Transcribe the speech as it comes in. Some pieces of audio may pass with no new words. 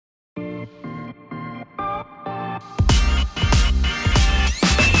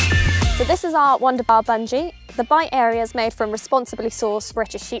So this is our Wondabaa Bungee. The bite area is made from responsibly sourced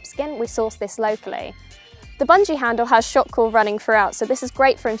British sheepskin. We source this locally. The bungee handle has shock coil running throughout, so this is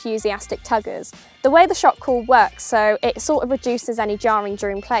great for enthusiastic tuggers. The way the shock coil works, so it sort of reduces any jarring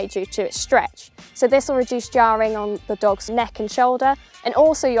during play due to its stretch. So this will reduce jarring on the dog's neck and shoulder, and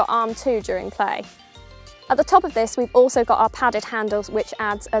also your arm too during play. At the top of this, we've also got our padded handles, which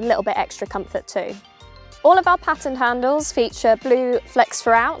adds a little bit extra comfort too. All of our patterned handles feature blue flecks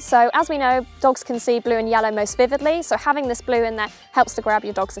throughout, so as we know, dogs can see blue and yellow most vividly, so having this blue in there helps to grab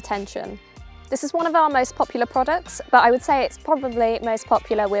your dog's attention. This is one of our most popular products, but I would say it's probably most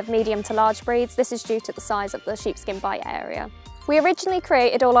popular with medium to large breeds. This is due to the size of the sheepskin bite area. We originally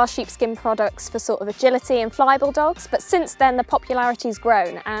created all our sheepskin products for sort of agility and flyable dogs, but since then the popularity's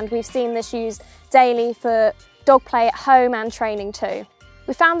grown and we've seen this used daily for dog play at home and training too.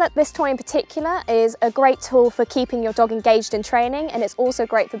 We found that this toy in particular is a great tool for keeping your dog engaged in training, and it's also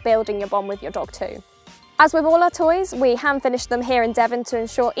great for building your bond with your dog too. As with all our toys, we hand finish them here in Devon to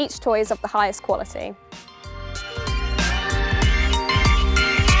ensure each toy is of the highest quality.